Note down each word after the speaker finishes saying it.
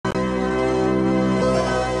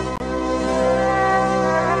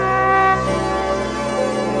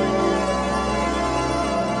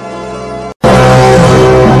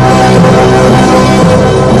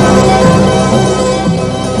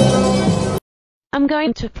I'm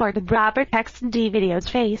going to for the Robert XD video's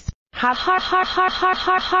face. Ha ha ha ha ha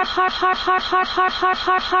ha ha ha ha ha ha ha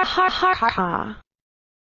ha ha ha ha ha ha.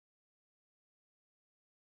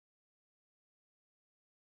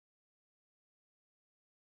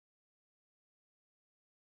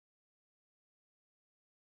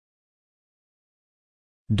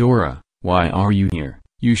 Dora, why are you here?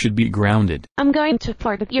 You should be grounded. I'm going to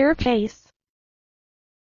fart at your face.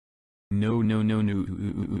 No.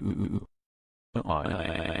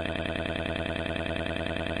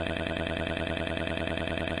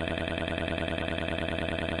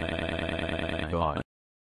 God.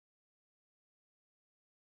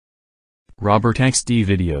 Robert XD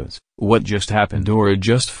videos, what just happened? Dora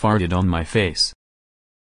just farted on my face.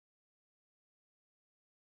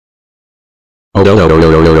 Oh,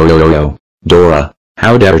 Dora,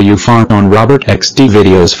 how dare you fart on Robert XD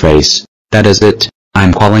video's face? That is it,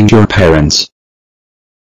 I'm calling your parents.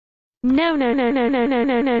 No.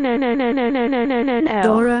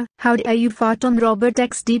 Dora, how dare you fart on Robert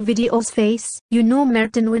XD video's face? You know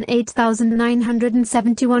Merton win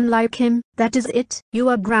 8,971 like him. That is it. You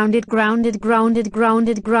are grounded for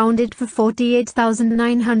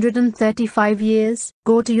 48,935 years.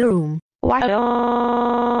 Go to your room. Wow.